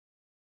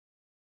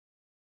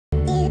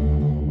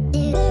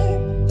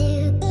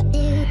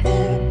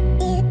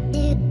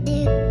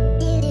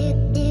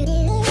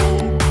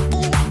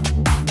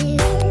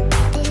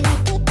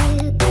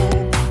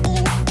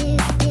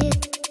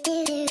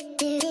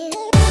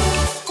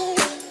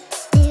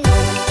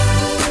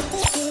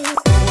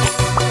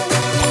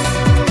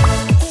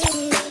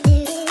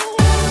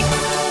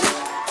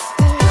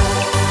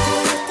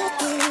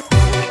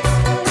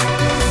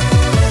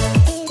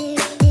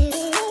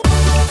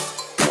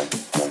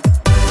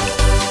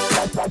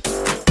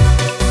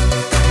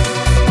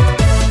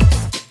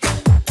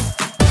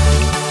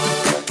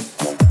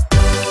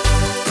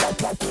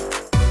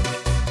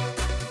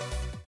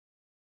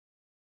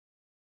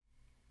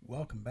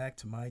back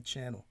to my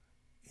channel.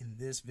 In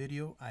this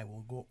video, I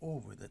will go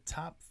over the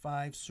top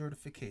 5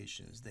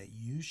 certifications that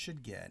you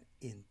should get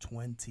in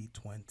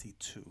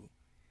 2022.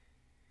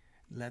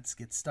 Let's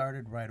get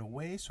started right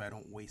away so I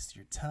don't waste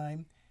your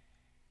time.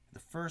 The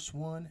first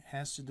one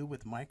has to do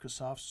with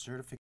Microsoft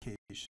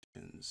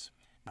certifications.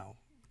 Now,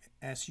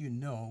 as you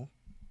know,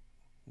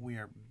 we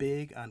are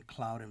big on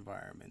cloud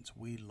environments.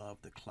 We love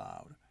the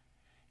cloud.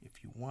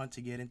 If you want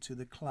to get into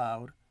the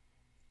cloud,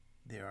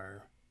 there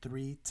are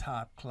 3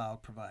 top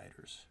cloud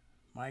providers: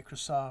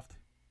 Microsoft,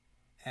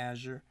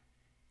 Azure,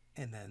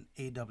 and then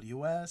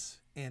AWS,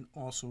 and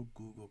also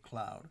Google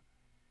Cloud.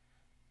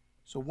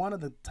 So one of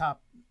the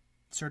top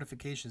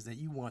certifications that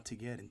you want to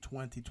get in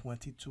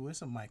 2022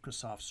 is a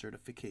Microsoft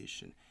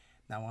certification.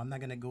 Now, I'm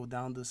not going to go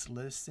down this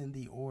list in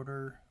the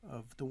order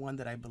of the one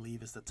that I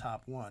believe is the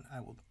top one. I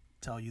will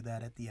tell you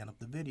that at the end of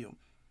the video.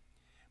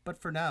 But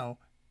for now,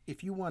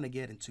 if you want to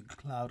get into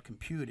cloud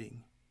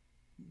computing,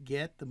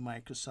 get the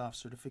Microsoft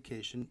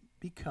certification,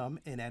 become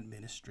an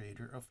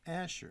administrator of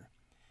Azure.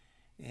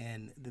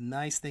 And the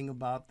nice thing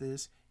about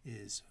this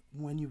is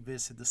when you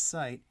visit the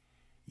site,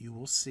 you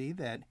will see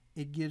that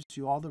it gives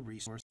you all the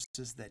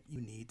resources that you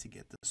need to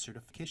get the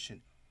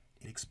certification.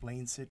 It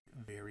explains it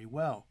very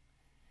well.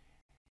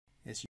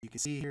 As you can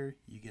see here,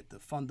 you get the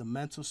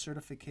fundamental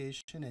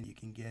certification and you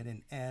can get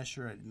an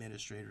Azure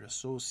Administrator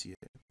Associate.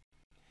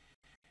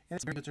 And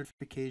it's a very good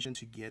certification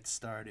to get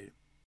started.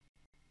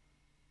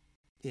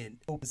 It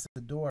opens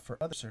the door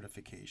for other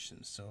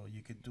certifications. So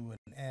you could do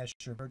an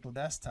Azure Virtual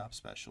Desktop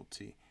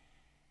specialty.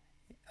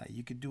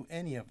 You could do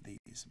any of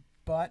these,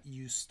 but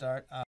you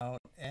start out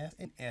as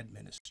an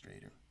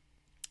administrator.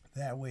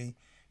 That way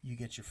you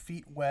get your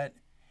feet wet,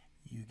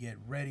 you get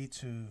ready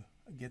to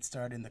get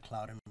started in the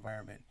cloud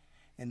environment.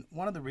 And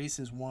one of the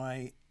reasons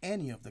why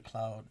any of the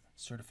cloud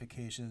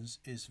certifications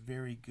is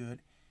very good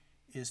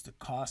is the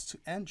cost to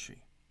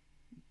entry.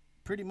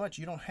 Pretty much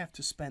you don't have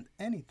to spend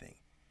anything.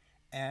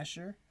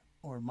 Azure,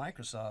 or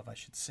Microsoft I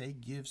should say,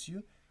 gives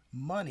you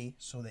money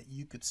so that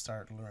you could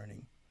start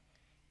learning.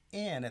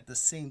 And at the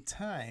same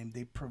time,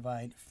 they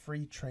provide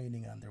free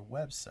training on their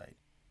website.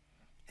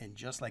 And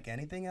just like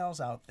anything else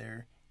out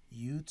there,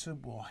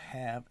 YouTube will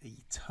have a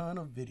ton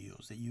of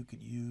videos that you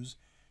could use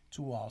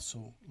to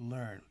also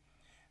learn.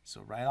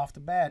 So right off the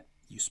bat,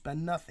 you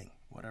spend nothing.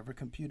 Whatever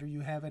computer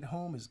you have at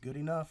home is good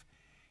enough,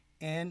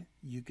 and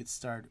you could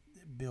start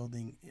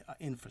building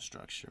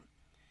infrastructure.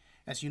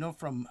 As you know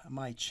from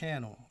my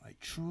channel, I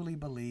truly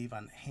believe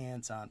on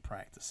hands-on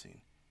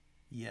practicing.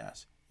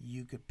 Yes,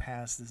 you could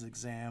pass this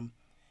exam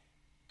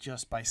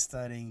just by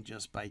studying,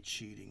 just by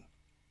cheating.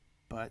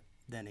 But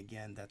then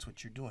again, that's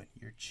what you're doing.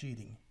 You're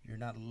cheating. You're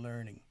not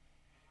learning.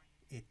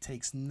 It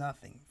takes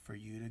nothing for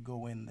you to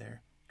go in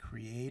there,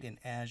 create an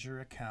Azure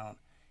account,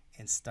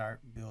 and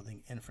start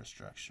building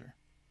infrastructure.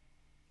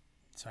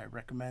 So I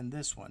recommend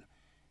this one,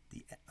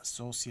 the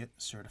Associate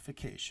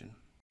Certification.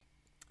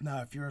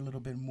 Now, if you're a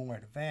little bit more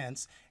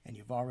advanced and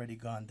you've already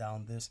gone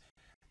down this,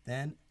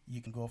 then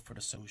you can go for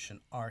the Solution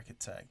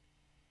Architect.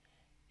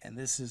 And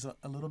this is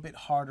a little bit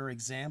harder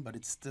exam, but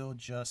it's still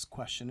just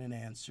question and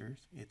answers.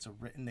 It's a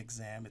written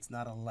exam. It's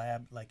not a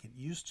lab like it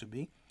used to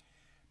be,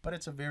 but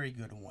it's a very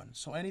good one.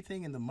 So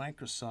anything in the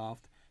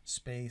Microsoft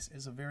space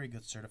is a very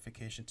good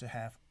certification to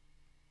have,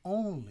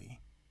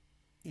 only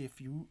if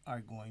you are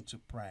going to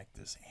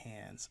practice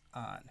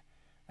hands-on.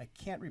 I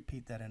can't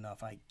repeat that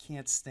enough. I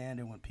can't stand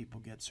it when people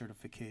get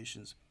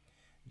certifications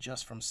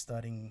just from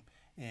studying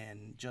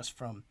and just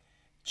from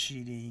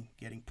cheating,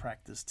 getting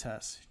practice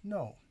tests.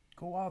 No,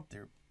 go out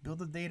there,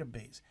 build a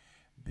database,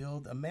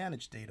 build a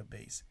managed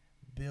database,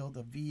 build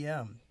a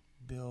VM,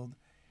 build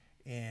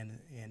and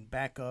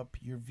back up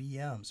your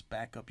VMs,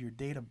 back up your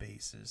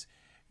databases.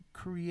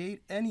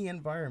 Create any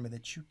environment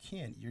that you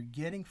can. You're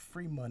getting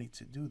free money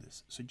to do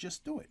this, so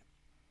just do it.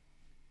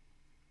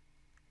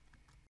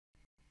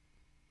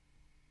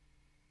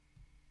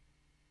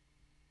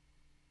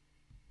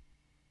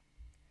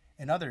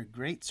 Another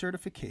great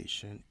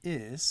certification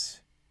is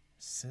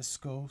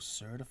Cisco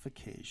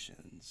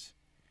certifications.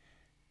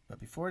 But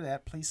before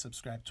that, please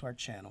subscribe to our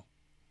channel.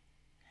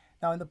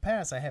 Now, in the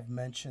past, I have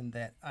mentioned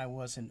that I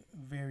wasn't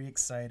very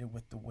excited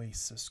with the way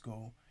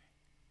Cisco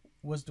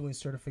was doing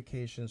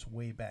certifications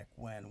way back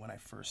when I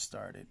first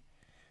started.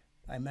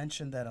 I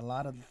mentioned that a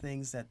lot of the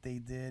things that they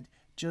did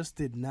just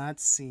did not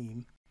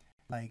seem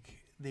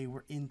like they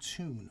were in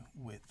tune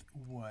with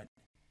what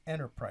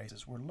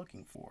enterprises were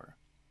looking for.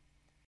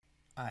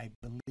 I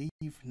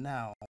believe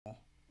now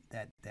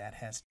that that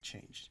has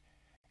changed.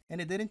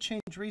 And it didn't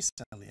change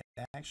recently.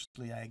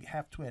 Actually, I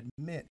have to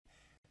admit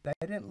that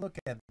I didn't look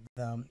at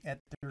them at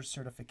their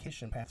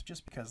certification path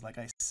just because, like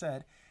I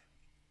said,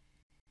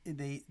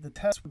 the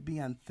test would be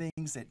on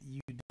things that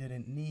you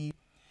didn't need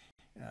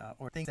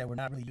or things that were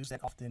not really used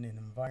that often in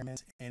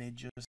environments, and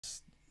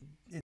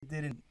it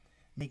didn't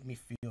make me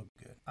feel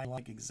good. I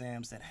like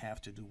exams that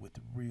have to do with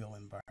real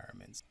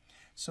environments.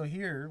 So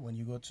here, when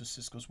you go to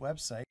Cisco's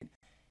website,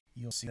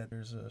 you'll see that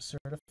there's a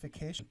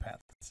certification path,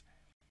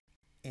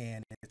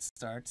 and it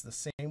starts the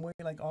same way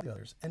like all the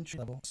others: entry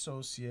level,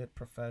 associate,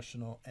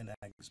 professional, and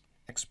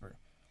expert.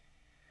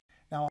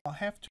 Now, I'll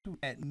have to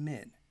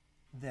admit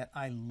that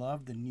I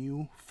love the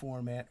new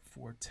format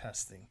for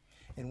testing.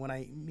 And what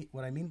I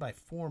mean by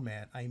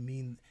format, I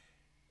mean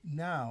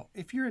now,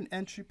 if you're an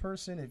entry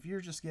person, if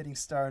you're just getting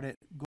started,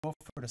 go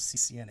for the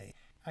CCNA.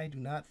 I do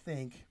not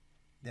think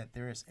that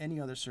there is any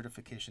other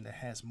certification that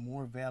has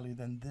more value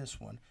than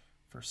this one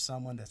for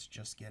someone that's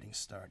just getting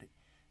started.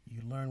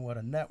 You learn what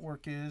a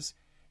network is,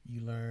 you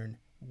learn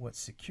what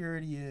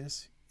security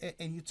is,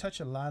 and you touch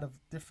a lot of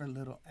different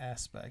little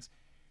aspects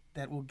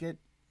that will get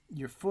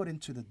your foot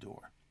into the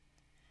door.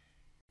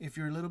 If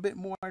you're a little bit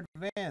more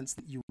advanced,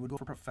 you would go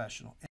for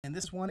professional. And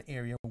this is one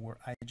area where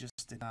I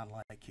just did not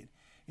like it.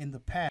 In the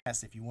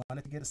past, if you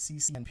wanted to get a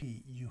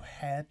CCNP, you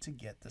had to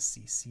get the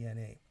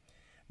CCNA.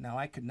 Now,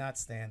 I could not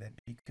stand it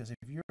because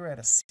if you're at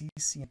a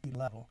CCNP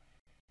level,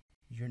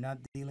 you're not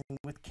dealing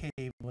with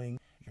cabling,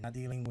 you're not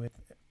dealing with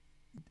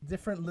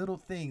different little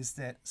things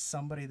that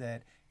somebody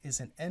that is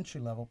an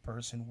entry level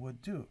person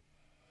would do.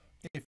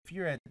 If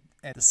you're at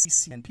the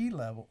CCNP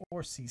level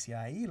or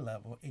CCIE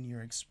level in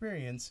your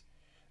experience,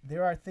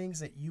 there are things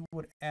that you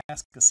would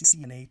ask a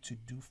CCNA to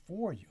do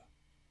for you.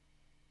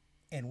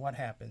 And what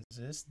happens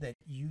is that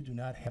you do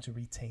not have to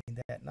retain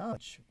that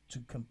knowledge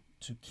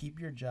to keep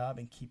your job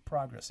and keep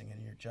progressing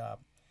in your job.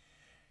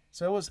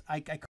 So it was I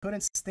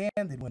couldn't stand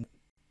it when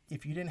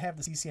if you didn't have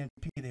the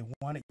CCNP, they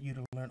wanted you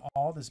to learn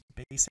all this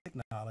basic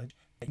knowledge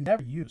that you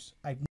never use.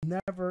 I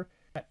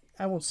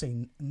won't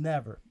say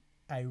never.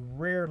 I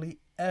rarely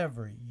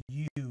ever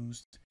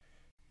used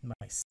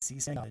my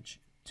CCNP knowledge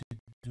to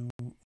do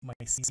my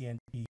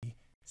CCNP,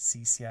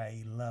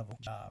 CCIE level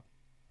job.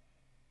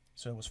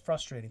 So it was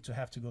frustrating to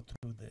have to go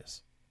through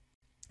this.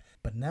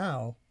 But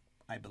now,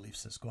 I believe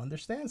Cisco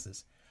understands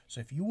this. So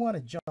if you want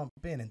to jump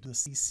in and do the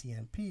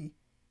CCNP,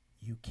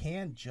 you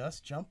can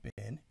just jump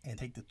in and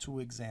take the 2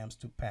 exams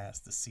to pass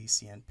the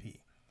CCNP.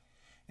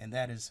 And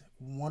that is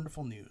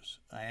wonderful news.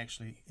 I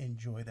actually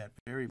enjoy that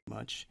very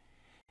much,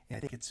 and I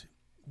think it's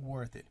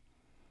worth it.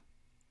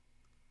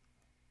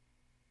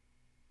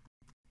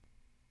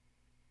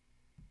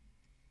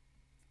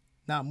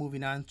 Now,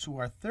 moving on to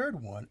our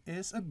third one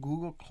is a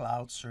Google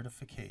Cloud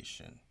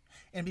certification.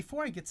 And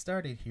before I get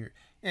started here,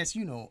 as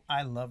you know,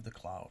 I love the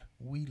cloud.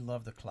 We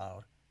love the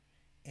cloud.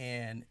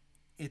 And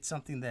it's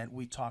something that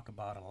we talk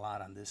about a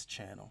lot on this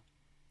channel.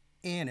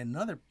 And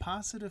another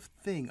positive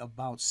thing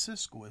about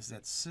Cisco is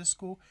that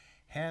Cisco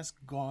has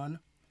gone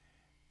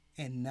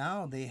and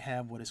now they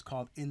have what is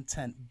called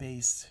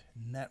intent-based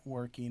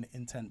networking,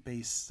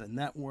 intent-based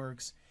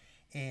networks.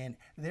 And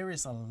there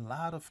is a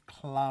lot of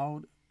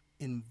cloud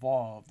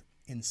involved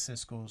in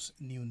Cisco's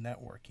new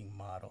networking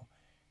model.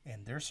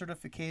 And their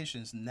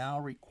certifications now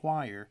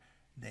require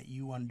that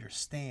you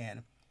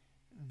understand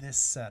this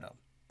setup,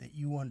 that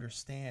you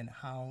understand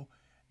how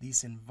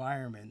these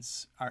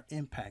environments are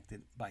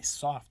impacted by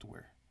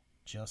software,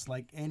 just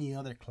like any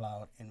other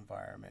cloud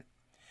environment.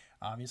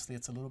 Obviously,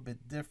 it's a little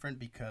bit different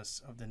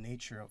because of the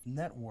nature of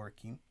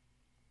networking,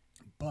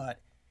 but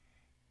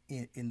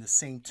in the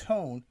same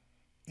tone,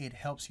 it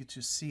helps you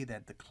to see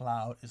that the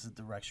cloud is the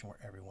direction where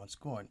everyone's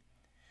going.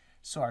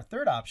 So our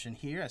third option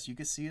here, as you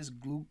can see, is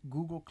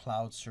Google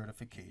Cloud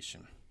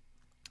certification.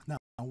 Now,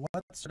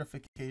 what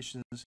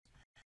certifications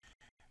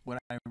would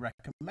I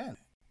recommend?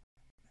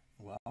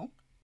 Well,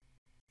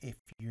 if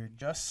you're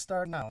just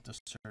starting out, the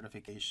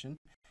certification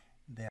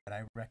that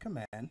I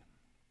recommend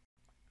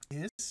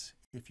is,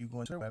 if you go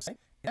into their website,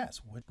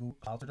 yes, what Google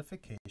Cloud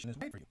certification is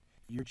right for you.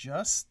 If you're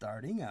just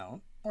starting out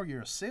or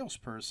you're a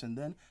salesperson,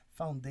 then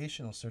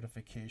foundational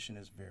certification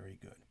is very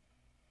good.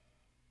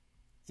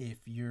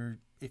 If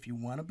you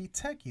want to be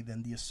techie,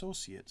 then the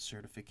associate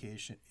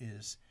certification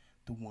is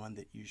the one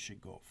that you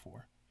should go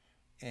for.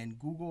 And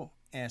Google,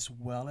 as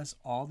well as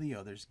all the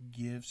others,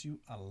 gives you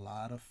a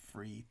lot of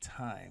free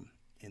time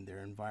in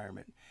their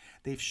environment.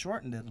 They've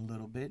shortened it a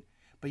little bit,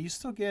 but you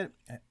still get,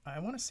 I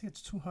want to say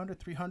it's $200,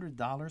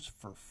 $300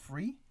 for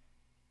free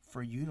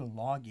for you to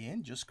log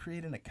in. Just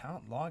create an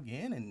account, log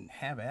in, and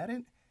have at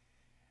it.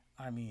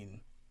 I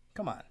mean,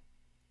 come on.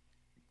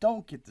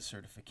 Don't get the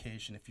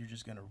certification if you're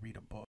just going to read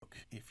a book,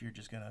 if you're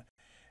just going to,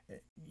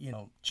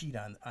 cheat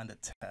on the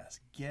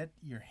test. Get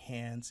your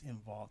hands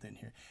involved in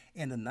here.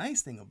 And the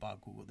nice thing about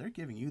Google, they're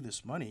giving you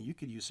this money. You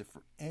could use it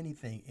for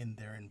anything in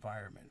their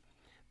environment.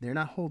 They're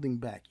not holding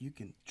back. You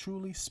can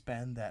truly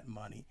spend that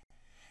money.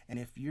 And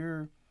if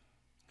you're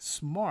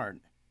smart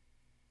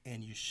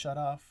and you shut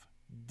off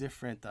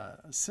different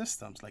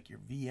systems like your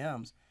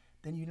VMs,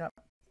 then you're not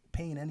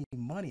paying any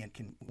money,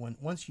 and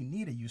once you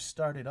need it, you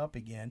start it up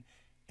again,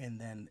 and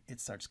then it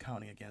starts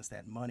counting against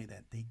that money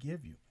that they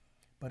give you.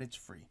 But it's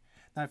free.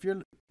 Now, if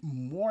you're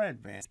more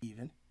advanced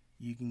even,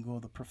 you can go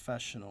the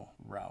professional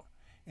route.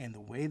 And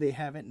the way they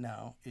have it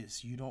now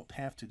is you don't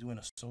have to do an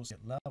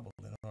associate level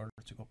in order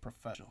to go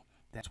professional.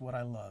 That's what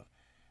I love,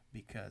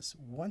 because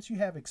once you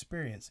have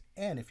experience,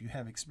 and if you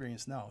have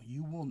experience now,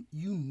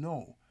 you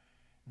know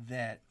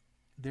that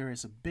there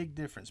is a big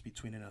difference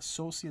between an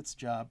associate's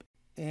job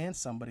and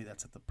somebody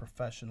that's at the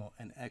professional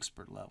and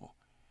expert level.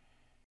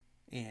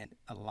 And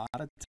a lot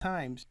of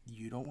times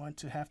you don't want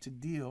to have to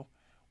deal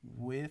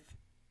with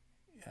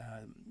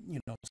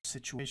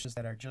situations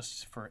that are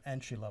just for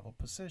entry-level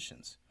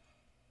positions.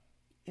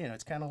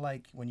 It's kind of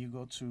like when you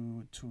go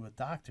to a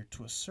doctor,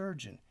 to a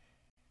surgeon.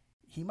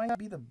 He might not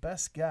be the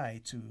best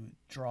guy to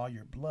draw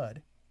your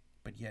blood,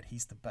 but yet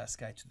he's the best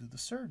guy to do the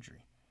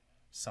surgery.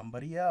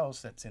 Somebody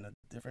else that's in a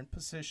different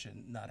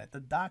position, not at the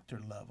doctor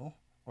level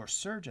or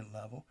surgeon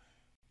level,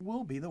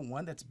 will be the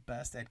one that's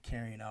best at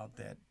carrying out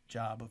that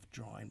job of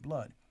drawing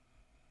blood.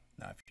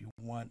 Now, if you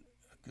want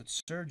a good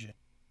surgeon,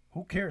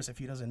 who cares if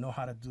he doesn't know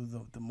how to do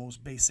the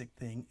most basic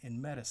thing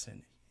in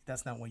medicine?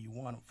 That's not what you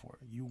want him for.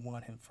 You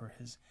want him for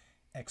his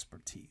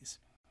expertise.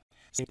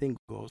 Same thing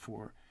goes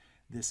for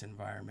this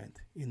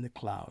environment in the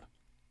cloud,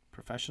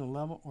 professional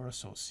level or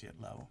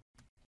associate level.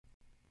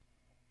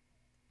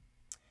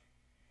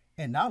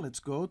 And now let's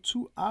go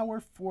to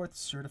our fourth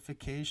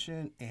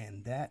certification,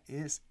 and that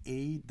is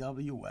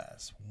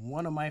AWS.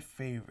 One of my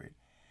favorite.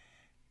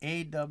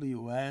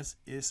 AWS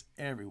is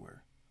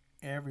everywhere.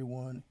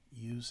 Everyone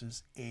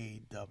uses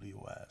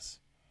AWS.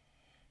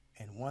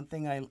 And one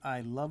thing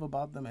I love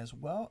about them as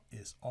well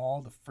is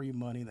all the free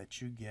money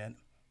that you get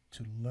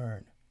to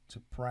learn, to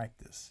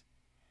practice.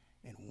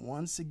 And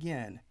once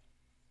again,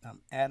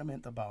 I'm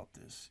adamant about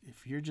this.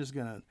 If you're just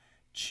going to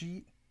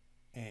cheat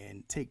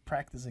and take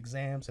practice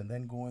exams and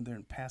then go in there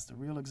and pass the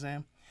real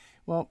exam,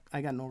 well,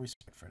 I got no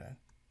respect for that.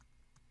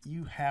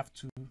 You have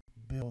to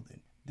build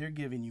it. They're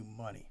giving you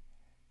money.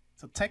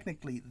 So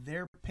technically,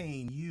 they're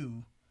paying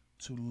you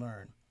to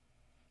learn.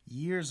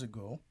 Years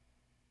ago,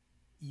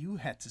 you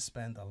had to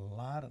spend a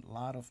lot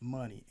of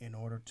money in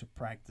order to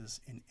practice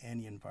in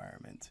any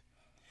environment.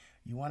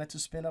 You wanted to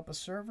spin up a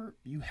server,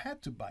 you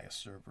had to buy a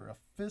server, a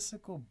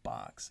physical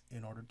box,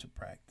 in order to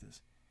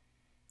practice.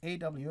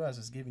 AWS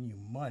is giving you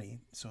money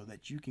so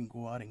that you can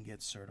go out and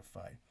get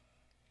certified.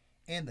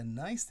 And the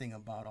nice thing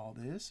about all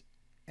this,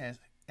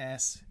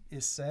 as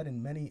is said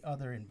in many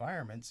other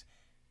environments,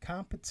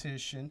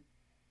 competition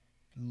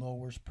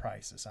lowers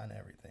prices on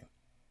everything.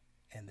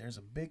 And there's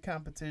a big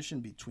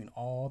competition between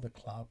all the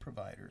cloud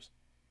providers.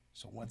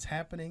 So what's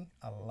happening?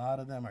 A lot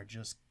of them are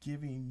just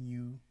giving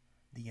you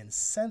the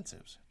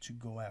incentives to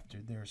go after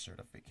their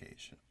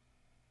certification.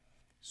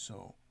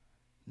 So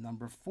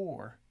number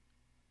 4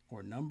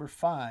 or number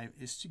 5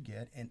 is to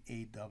get an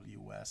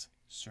AWS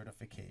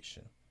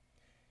certification.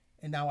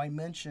 And now I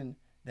mentioned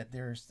that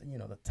there's,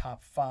 the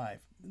top 5.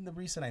 And the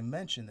reason I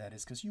mention that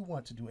is because you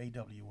want to do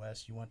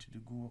AWS, you want to do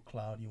Google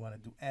Cloud, you want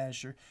to do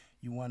Azure,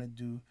 you want to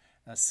do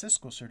a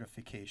Cisco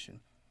certification.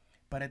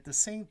 But at the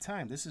same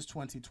time, this is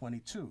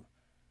 2022.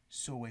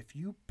 So if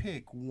you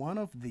pick one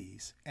of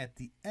these at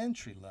the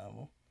entry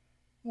level,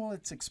 well,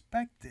 it's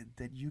expected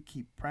that you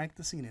keep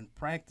practicing and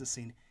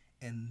practicing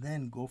and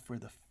then go for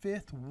the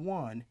 5th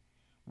one,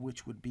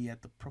 which would be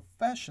at the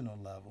professional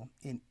level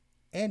in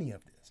any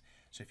of this.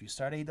 So if you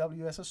start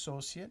AWS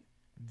Associate,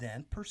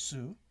 then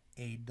pursue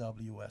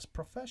AWS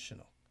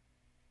Professional.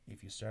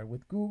 If you start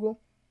with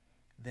Google,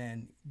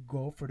 then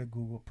go for the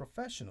Google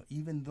Professional,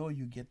 even though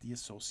you get the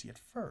Associate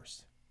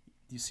first.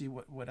 You see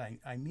what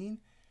I mean?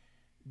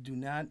 Do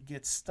not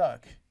get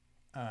stuck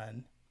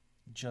on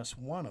just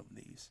one of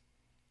these.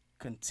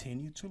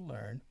 Continue to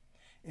learn,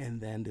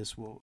 and then this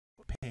will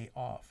pay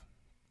off.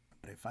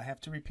 But if I have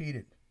to repeat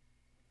it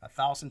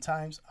 1,000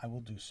 times, I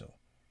will do so.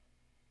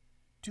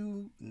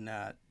 Do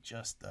not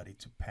just study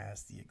to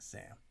pass the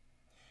exam.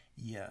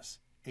 Yes,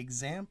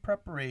 exam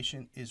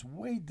preparation is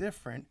way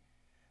different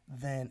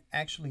than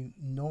actually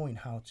knowing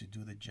how to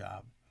do the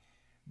job.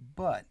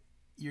 But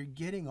you're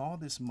getting all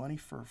this money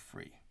for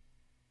free.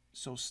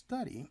 So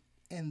study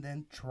and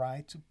then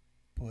try to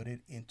put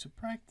it into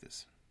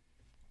practice.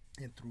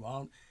 And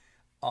throughout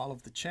all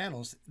of the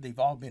channels, they've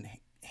all been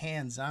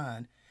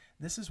hands-on.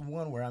 This is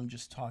one where I'm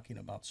just talking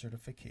about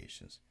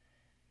certifications.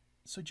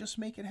 So just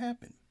make it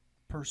happen.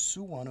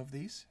 Pursue one of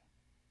these,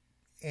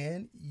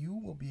 and you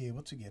will be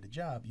able to get a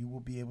job. You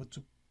will be able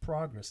to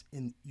progress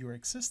in your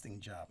existing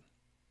job.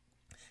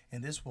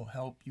 And this will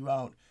help you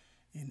out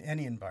in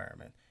any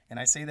environment. And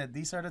I say that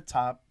these are the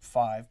top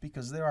 5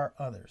 because there are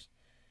others.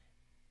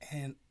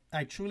 And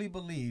I truly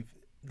believe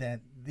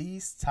that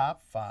these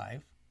top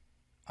 5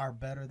 are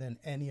better than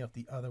any of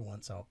the other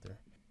ones out there.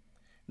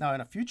 Now,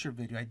 in a future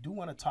video, I do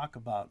want to talk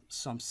about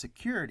some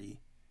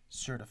security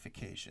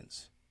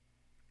certifications.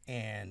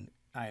 And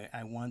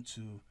I want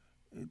to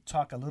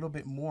talk a little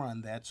bit more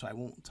on that, so I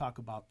won't talk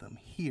about them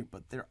here.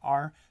 But there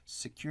are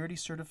security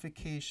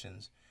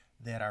certifications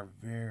that are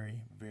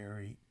very,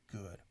 very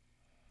good.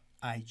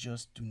 I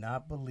just do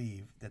not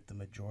believe that the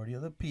majority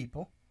of the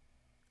people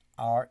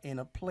are in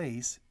a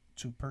place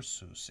to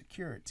pursue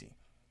security.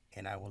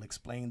 And I will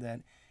explain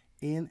that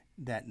in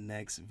that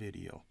next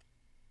video.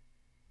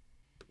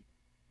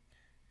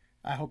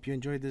 I hope you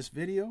enjoyed this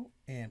video,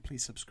 and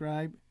please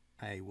subscribe.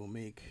 I will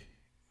make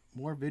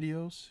more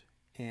videos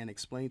and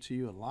explain to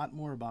you a lot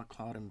more about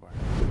cloud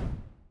environment.